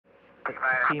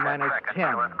T-minus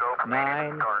 10,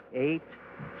 9, 8,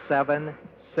 7,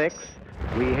 6.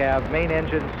 We have main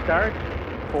engine start,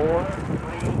 4,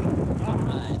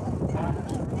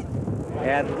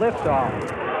 and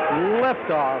liftoff.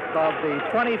 Liftoff of the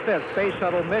 25th Space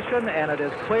Shuttle mission, and it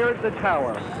has cleared the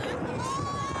tower.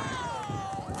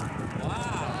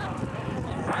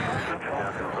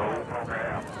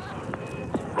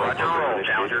 Roger, roll,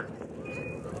 Challenger.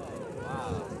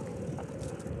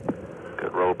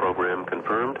 Good roll program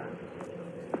confirmed.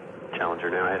 Challenger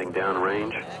now heading down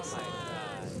range.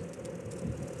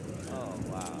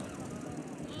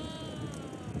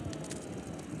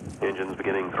 Engines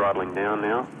beginning throttling down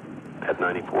now at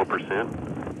 94%.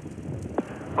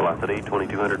 Velocity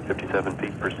 2,257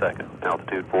 feet per second.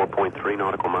 Altitude 4.3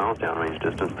 nautical miles. Downrange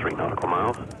distance 3 nautical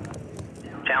miles.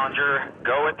 Challenger,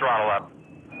 go and throttle up.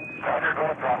 Challenger, go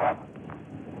and throttle up.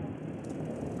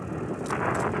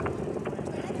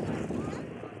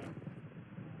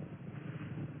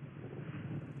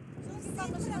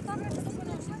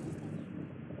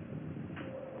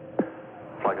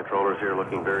 Flight controllers here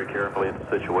looking very carefully at the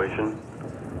situation.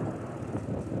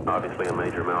 Obviously a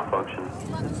major malfunction.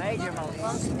 Major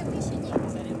malfunction.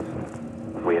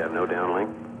 We have no downlink.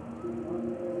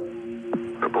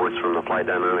 Reports from the flight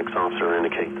dynamics officer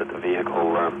indicate that the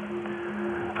vehicle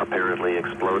apparently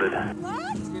exploded.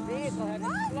 What? The vehicle had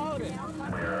exploded.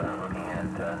 We're looking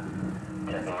at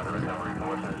checking with the recovery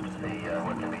forces to see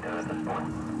what can be done at this point.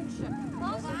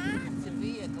 The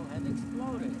vehicle had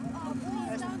exploded.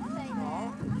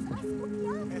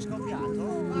 È scoppiato?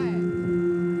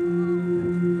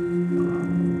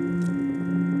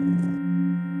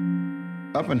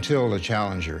 Up until the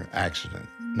Challenger accident,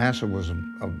 NASA was a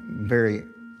very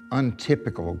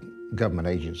untypical government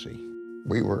agency.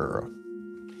 We were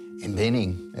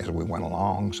inventing as we went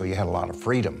along, so you had a lot of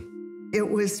freedom. It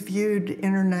was viewed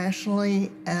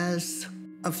internationally as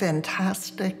a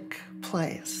fantastic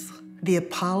place. The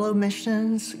Apollo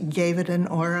missions gave it an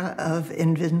aura of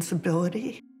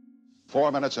invincibility.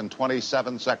 4 minutes and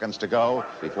 27 seconds to go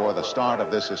before the start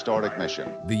of this historic mission.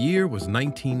 The year was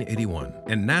 1981,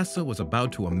 and NASA was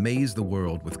about to amaze the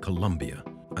world with Columbia,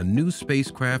 a new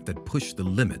spacecraft that pushed the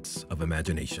limits of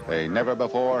imagination. They never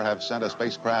before have sent a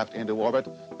spacecraft into orbit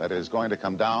that is going to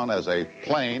come down as a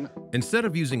plane. Instead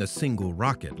of using a single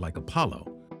rocket like Apollo,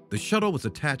 the shuttle was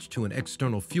attached to an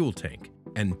external fuel tank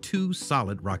and 2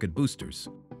 solid rocket boosters.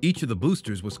 Each of the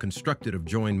boosters was constructed of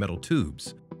joined metal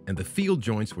tubes, and the field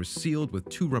joints were sealed with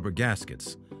 2 rubber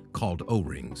gaskets called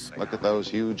O-rings. Look at those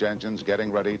huge engines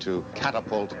getting ready to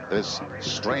catapult this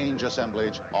strange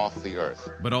assemblage off the Earth.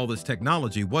 But all this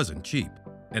technology wasn't cheap,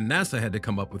 and NASA had to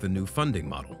come up with a new funding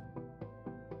model.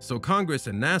 So Congress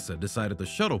and NASA decided the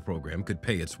shuttle program could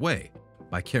pay its way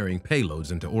by carrying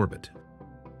payloads into orbit.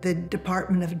 The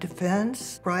Department of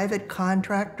Defense, private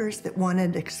contractors that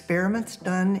wanted experiments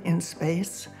done in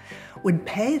space would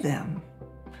pay them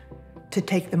to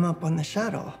take them up on the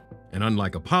shuttle. And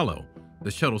unlike Apollo,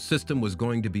 the shuttle system was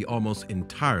going to be almost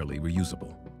entirely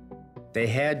reusable. They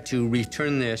had to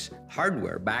return this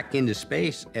hardware back into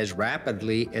space as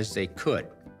rapidly as they could.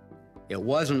 It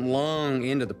wasn't long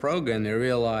into the program they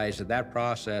realized that that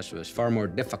process was far more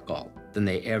difficult than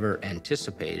they ever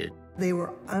anticipated. They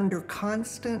were under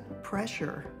constant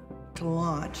pressure to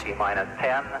launch. T-minus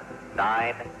 10,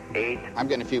 9, 8. I'm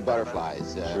getting a few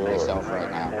butterflies myself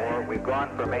right now. 4. We've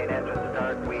gone for main engine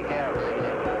start. We have.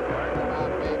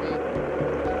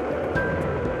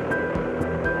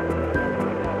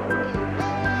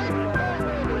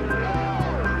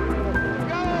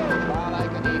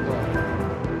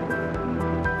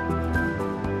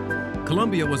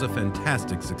 Columbia was a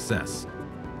fantastic success,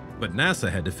 but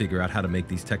NASA had to figure out how to make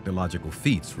these technological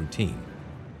feats routine.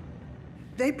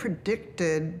 They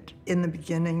predicted in the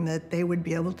beginning that they would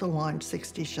be able to launch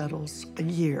 60 shuttles a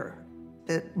year,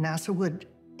 that NASA would,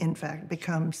 in fact,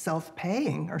 become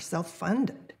self-paying or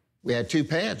self-funded. We had 2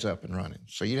 pads up and running,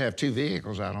 so you'd have 2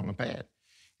 vehicles out on the pad,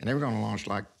 and they were going to launch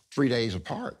like 3 days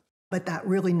apart. But that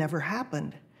really never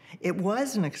happened. It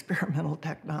was an experimental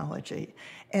technology,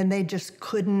 and they just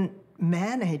couldn't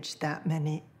manage that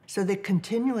many, so they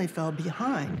continually fell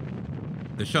behind.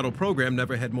 The shuttle program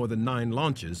never had more than 9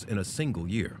 launches in a single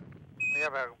year. We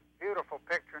have a beautiful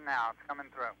picture now. It's coming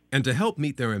through. And to help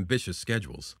meet their ambitious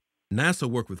schedules, NASA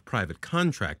worked with private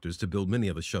contractors to build many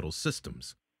of the shuttle's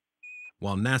systems,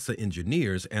 while NASA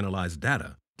engineers analyzed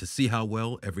data to see how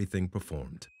well everything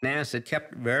performed. NASA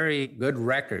kept very good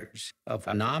records of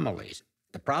anomalies.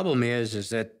 The problem is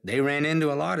that they ran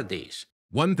into a lot of these.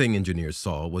 One thing engineers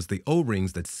saw was the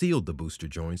O-rings that sealed the booster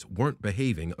joints weren't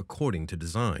behaving according to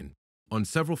design. On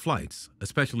several flights,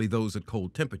 especially those at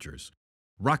cold temperatures,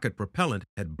 rocket propellant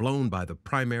had blown by the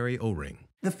primary O-ring.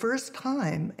 The first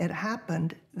time it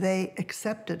happened, they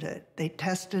accepted it. They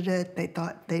tested it. They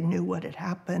thought they knew what had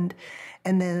happened.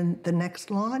 And then the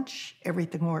next launch,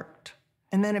 everything worked.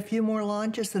 And then a few more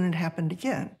launches, and it happened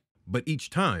again. But each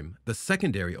time, the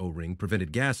secondary O-ring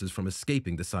prevented gases from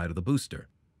escaping the side of the booster.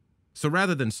 So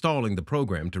rather than stalling the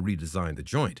program to redesign the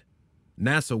joint,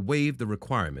 NASA waived the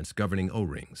requirements governing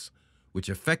O-rings, which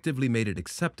effectively made it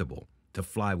acceptable to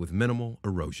fly with minimal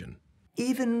erosion.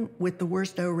 Even with the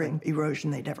worst O-ring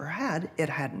erosion they'd ever had, it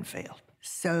hadn't failed.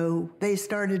 So they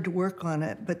started to work on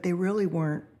it, but they really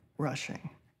weren't rushing.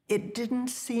 It didn't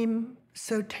seem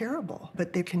so terrible,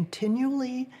 but they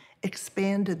continually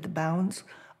expanded the bounds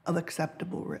of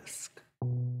acceptable risk.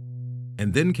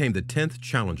 And then came the 10th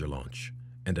Challenger launch,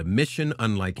 and a mission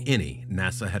unlike any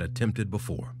NASA had attempted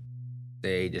before.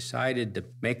 They decided to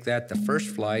make that the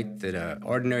first flight that an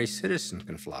ordinary citizen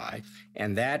can fly,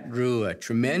 and that drew a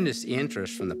tremendous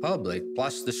interest from the public,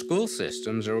 plus the school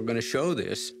systems that were going to show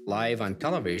this live on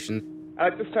television.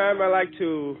 At this time, I'd like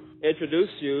to introduce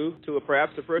you to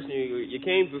perhaps the person you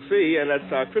came to see, and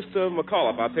that's Krista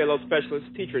McCullough, our payload specialist,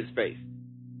 teacher in space.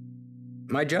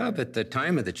 My job at the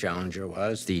time of the Challenger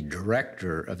was the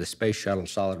director of the Space Shuttle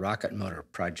Solid Rocket Motor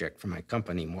project for my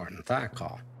company, Morton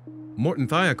Thiokol. Morton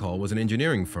Thiokol was an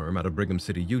engineering firm out of Brigham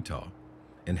City, Utah,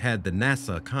 and had the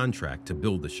NASA contract to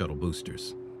build the shuttle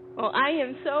boosters. Well, I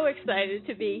am so excited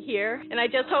to be here, and I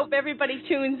just hope everybody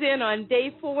tunes in on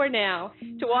day 4 now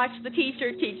to watch the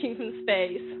teacher teaching from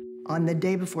space. On the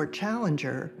day before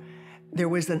Challenger, there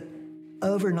was an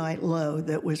overnight low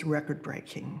that was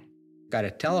record-breaking. Got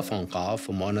a telephone call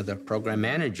from one of the program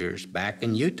managers back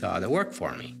in Utah that worked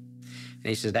for me. And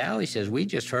he says, Al, he says, we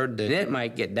just heard that it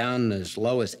might get down as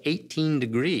low as 18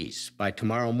 degrees by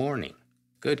tomorrow morning.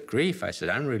 Good grief, I said,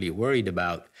 I'm really worried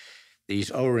about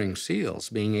these O-ring seals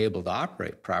being able to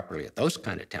operate properly at those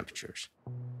kind of temperatures.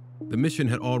 The mission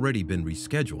had already been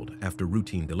rescheduled after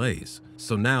routine delays,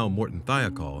 so now Morton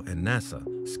Thiokol and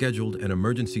NASA scheduled an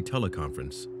emergency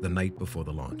teleconference the night before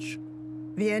the launch.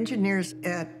 The engineers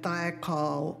at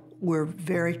Thiokol were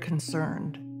very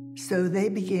concerned, so they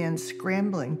began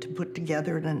scrambling to put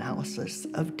together an analysis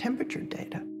of temperature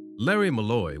data. Larry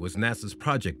Malloy was NASA's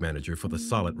project manager for the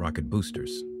solid rocket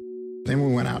boosters. Then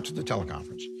we went out to the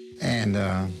teleconference, and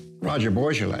Roger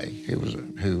Boisjolet,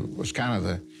 who was kind of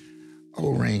the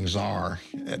O-ring czar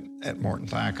at Morton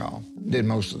Thiokol, did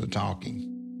most of the talking.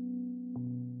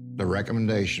 The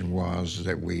recommendation was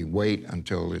that we wait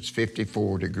until it's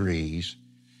 54 degrees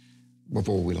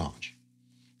before we launch.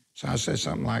 So I said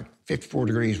something like, 54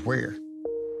 degrees where?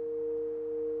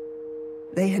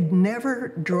 They had never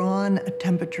drawn a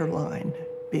temperature line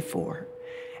before,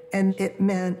 and it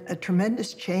meant a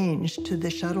tremendous change to the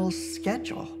shuttle's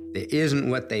schedule. It isn't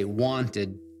what they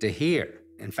wanted to hear.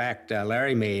 In fact,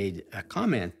 Larry made a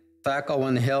comment, Thiokol,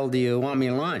 when the hell do you want me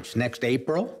to launch? Next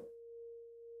April?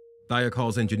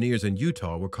 Thiokol's engineers in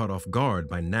Utah were caught off guard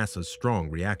by NASA's strong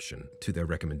reaction to their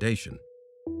recommendation.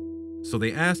 So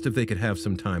they asked if they could have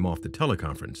some time off the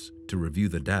teleconference to review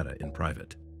the data in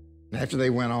private. After they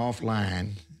went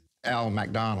offline, Al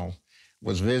McDonald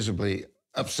was visibly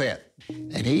upset.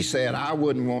 And he said, I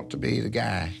wouldn't want to be the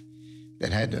guy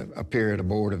that had to appear at a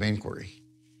board of inquiry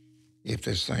if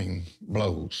this thing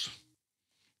blows.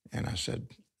 And I said,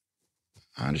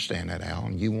 I understand that, Al,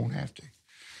 and you won't have to.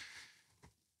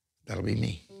 That'll be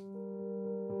me.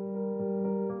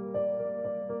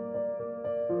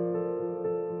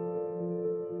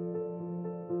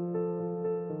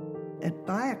 At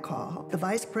Thiokol, the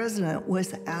vice president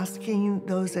was asking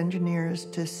those engineers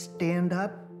to stand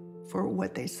up for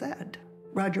what they said.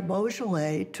 Roger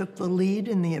Boisjolet took the lead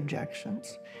in the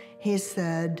objections. He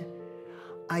said,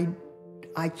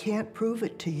 I can't prove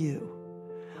it to you.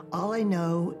 All I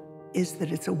know is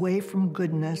that it's away from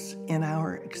goodness in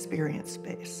our experience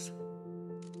space.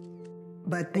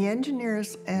 But the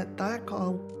engineers at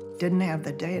Thiokol didn't have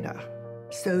the data.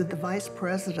 So the vice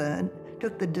president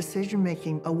took the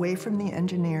decision-making away from the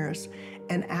engineers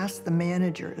and asked the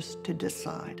managers to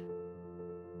decide.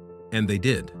 And they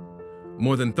did.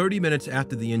 More than 30 minutes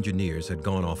after the engineers had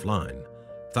gone offline,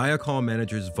 Thiokol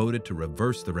managers voted to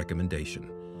reverse the recommendation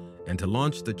and to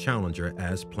launch the Challenger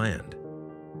as planned.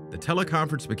 The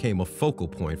teleconference became a focal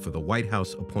point for the White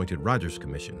House-appointed Rogers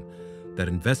Commission that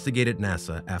investigated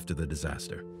NASA after the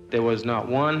disaster. There was not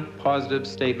one positive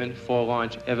statement for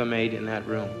launch ever made in that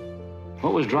room.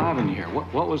 What was driving you here?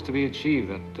 What was to be achieved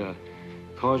that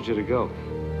caused you to go?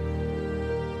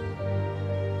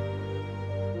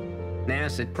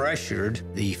 NASA pressured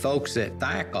the folks at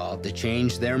Thiokol to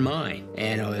change their mind.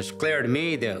 And it was clear to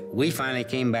me that we finally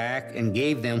came back and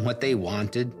gave them what they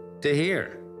wanted to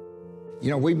hear. You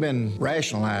know, we've been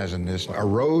rationalizing this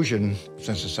erosion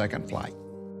since the second flight.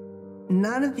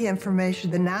 None of the information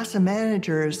the NASA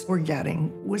managers were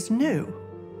getting was new.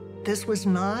 This was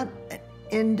not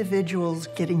individuals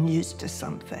getting used to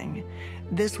something.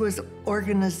 This was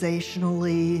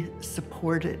organizationally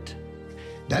supported.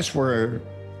 That's where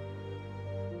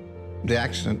the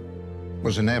accident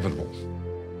was inevitable.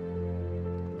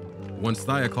 Once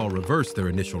Thiokol reversed their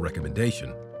initial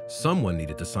recommendation, someone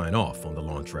needed to sign off on the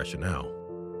launch rationale.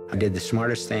 I did the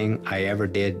smartest thing I ever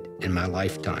did in my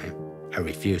lifetime. I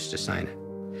refused to sign it.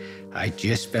 I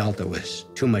just felt it was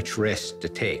too much risk to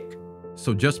take.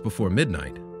 So just before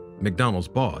midnight, McDonnell's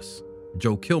boss,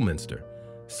 Joe Kilminster,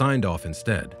 signed off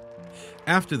instead.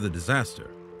 After the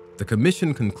disaster, the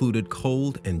commission concluded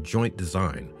cold and joint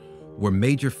design were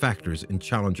major factors in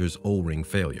Challenger's O-ring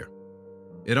failure.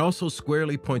 It also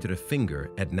squarely pointed a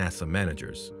finger at NASA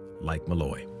managers like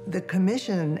Malloy. The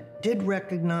commission did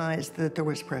recognize that there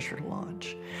was pressure to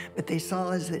launch, but they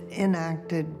saw as it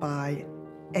enacted by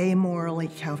amorally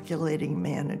calculating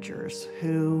managers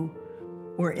who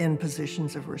were in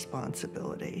positions of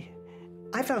responsibility.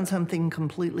 I found something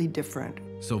completely different.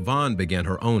 So Vaughn began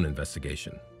her own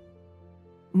investigation.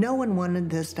 No one wanted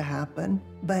this to happen,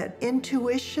 but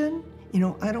intuition,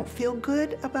 I don't feel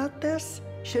good about this,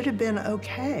 should have been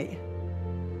okay.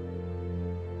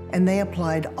 And they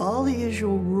applied all the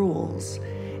usual rules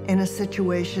in a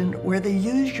situation where the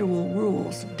usual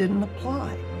rules didn't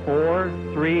apply. 4,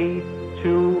 3,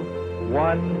 2,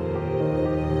 1.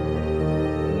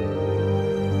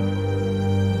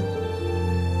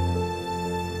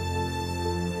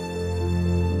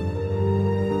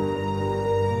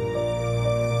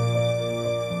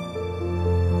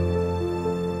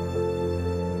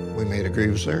 We made a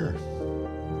grievous error.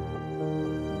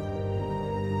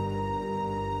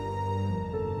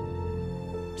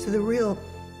 So the real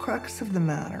crux of the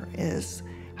matter is,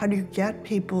 how do you get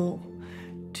people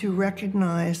to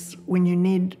recognize when you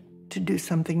need to do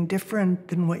something different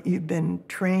than what you've been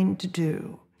trained to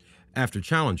do? After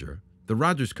Challenger, the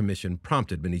Rogers Commission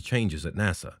prompted many changes at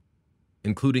NASA,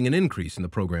 including an increase in the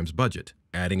program's budget,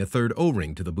 adding a third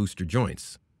O-ring to the booster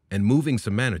joints, and moving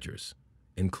some managers,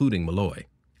 including Malloy,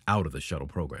 out of the shuttle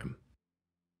program.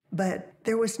 But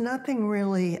there was nothing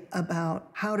really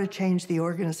about how to change the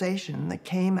organization that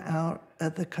came out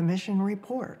of the commission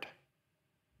report.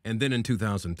 And then in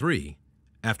 2003,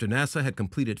 after NASA had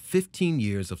completed 15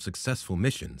 years of successful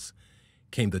missions,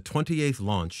 came the 28th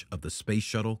launch of the Space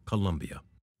Shuttle Columbia.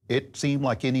 It seemed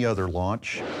like any other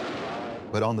launch,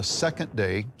 but on the second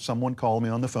day, someone called me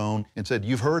on the phone and said,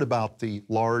 "You've heard about the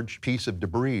large piece of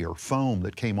debris or foam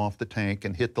that came off the tank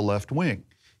and hit the left wing,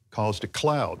 caused a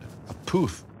cloud, a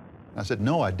poof." I said,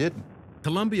 "No, I didn't."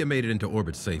 Columbia made it into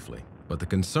orbit safely, but the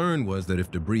concern was that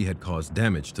if debris had caused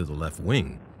damage to the left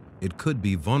wing, it could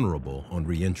be vulnerable on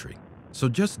re-entry. So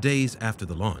just days after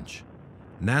the launch,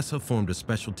 NASA formed a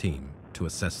special team to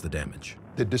assess the damage.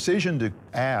 The decision to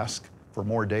ask for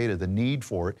more data, the need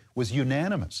for it, was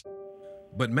unanimous.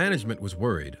 But management was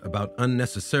worried about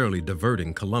unnecessarily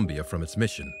diverting Columbia from its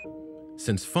mission,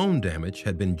 since foam damage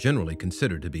had been generally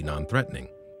considered to be non-threatening.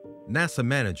 NASA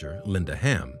manager Linda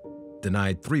Ham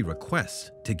denied 3 requests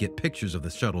to get pictures of the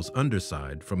shuttle's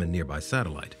underside from a nearby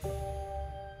satellite.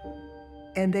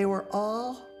 And they were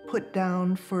all put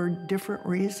down for different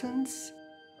reasons.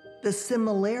 The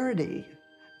similarity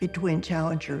between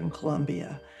Challenger and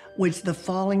Columbia was the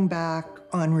falling back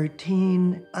on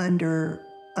routine under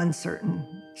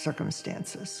uncertain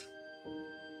circumstances.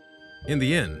 In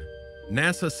the end,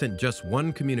 NASA sent just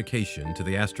one communication to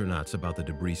the astronauts about the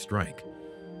debris strike.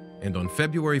 And on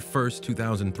February 1st,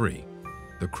 2003,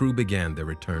 the crew began their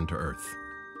return to Earth.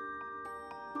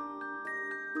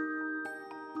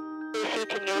 Lucy,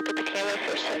 can you look at the camera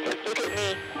for a second? Look at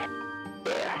me.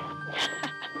 There.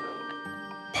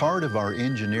 Part of our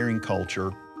engineering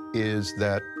culture is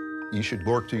that you should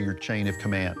work through your chain of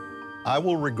command. I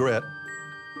will regret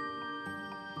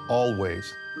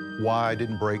always why I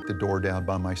didn't break the door down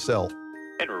by myself.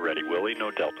 And we're ready, Willie.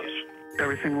 No deltas.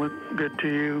 Everything looked good to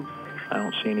you? I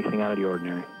don't see anything out of the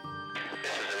ordinary.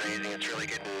 This is amazing. It's really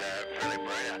getting really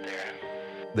bright out there.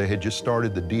 They had just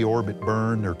started the deorbit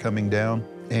burn. They're coming down.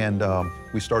 And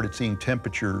we started seeing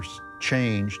temperatures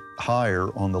change higher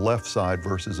on the left side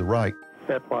versus the right.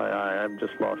 FYI, I've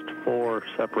just lost 4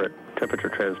 separate temperature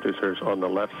transducers on the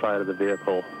left side of the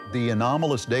vehicle. The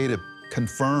anomalous data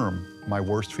confirm my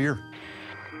worst fear.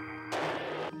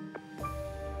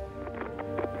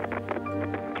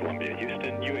 Columbia,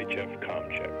 Houston, UHF comm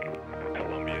check.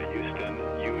 Columbia, Houston,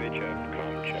 UHF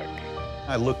comm check.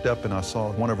 I looked up and I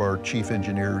saw one of our chief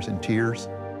engineers in tears.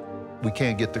 "We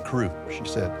can't get the crew," she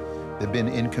said. They've been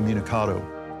incommunicado.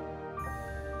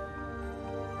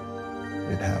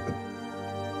 It happened.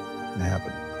 It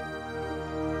happened.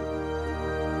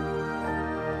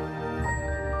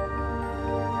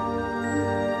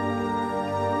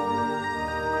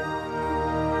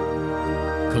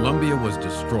 Columbia was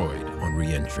destroyed on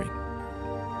re-entry.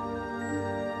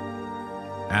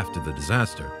 After the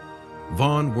disaster,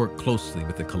 Vaughn worked closely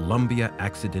with the Columbia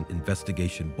Accident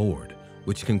Investigation Board,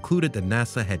 which concluded that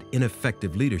NASA had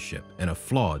ineffective leadership and a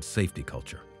flawed safety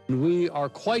culture. We are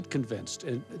quite convinced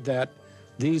that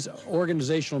these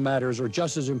organizational matters are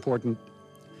just as important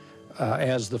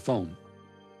as the foam.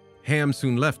 Ham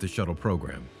soon left the shuttle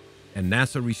program, and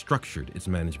NASA restructured its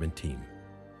management team.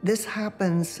 This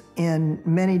happens in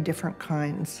many different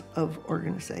kinds of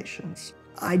organizations.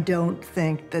 I don't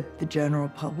think that the general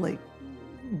public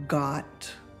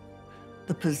got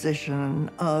the position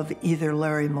of either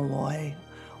Larry Malloy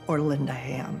or Linda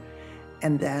Ham,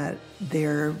 and that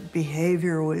their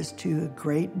behavior was to a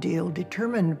great deal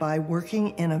determined by working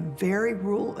in a very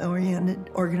rule-oriented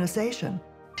organization.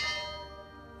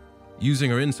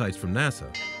 Using her insights from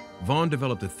NASA, Vaughn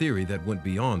developed a theory that went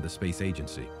beyond the space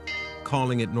agency,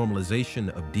 calling it normalization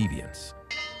of deviance.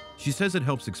 She says it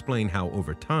helps explain how,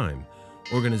 over time,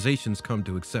 organizations come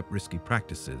to accept risky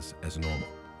practices as normal.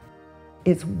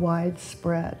 It's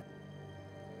widespread.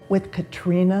 With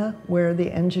Katrina, where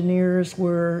the engineers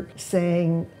were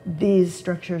saying, these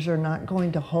structures are not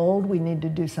going to hold, we need to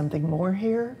do something more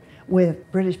here.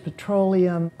 With British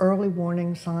Petroleum, early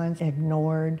warning signs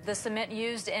ignored. The cement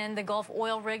used in the Gulf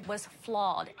oil rig was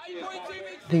flawed.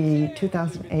 The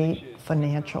 2008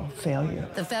 financial failure.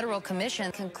 The Federal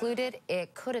Commission concluded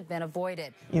it could have been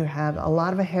avoided. You had a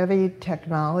lot of heavy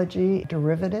technology,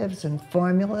 derivatives and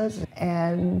formulas,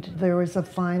 and there was a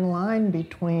fine line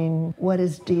between what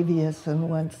is devious and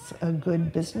what's a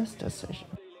good business decision.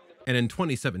 And in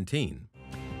 2017,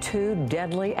 2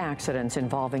 deadly accidents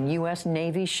involving U.S.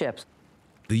 Navy ships.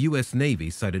 The U.S.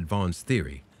 Navy cited Vaughn's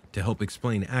theory to help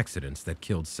explain accidents that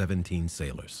killed 17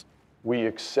 sailors. We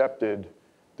accepted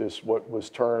this, what was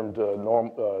termed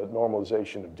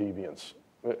normalization of deviance.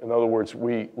 In other words,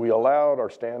 we allowed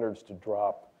our standards to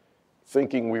drop,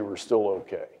 thinking we were still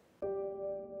okay.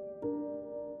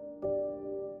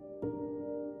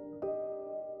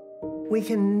 We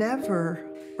can never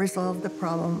resolve the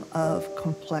problem of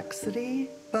complexity,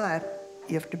 but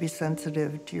you have to be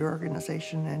sensitive to your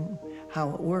organization and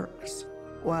how it works.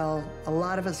 While a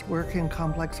lot of us work in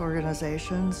complex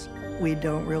organizations, we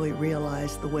don't really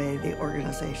realize the way the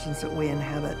organizations that we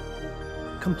inhabit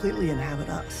completely inhabit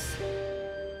us.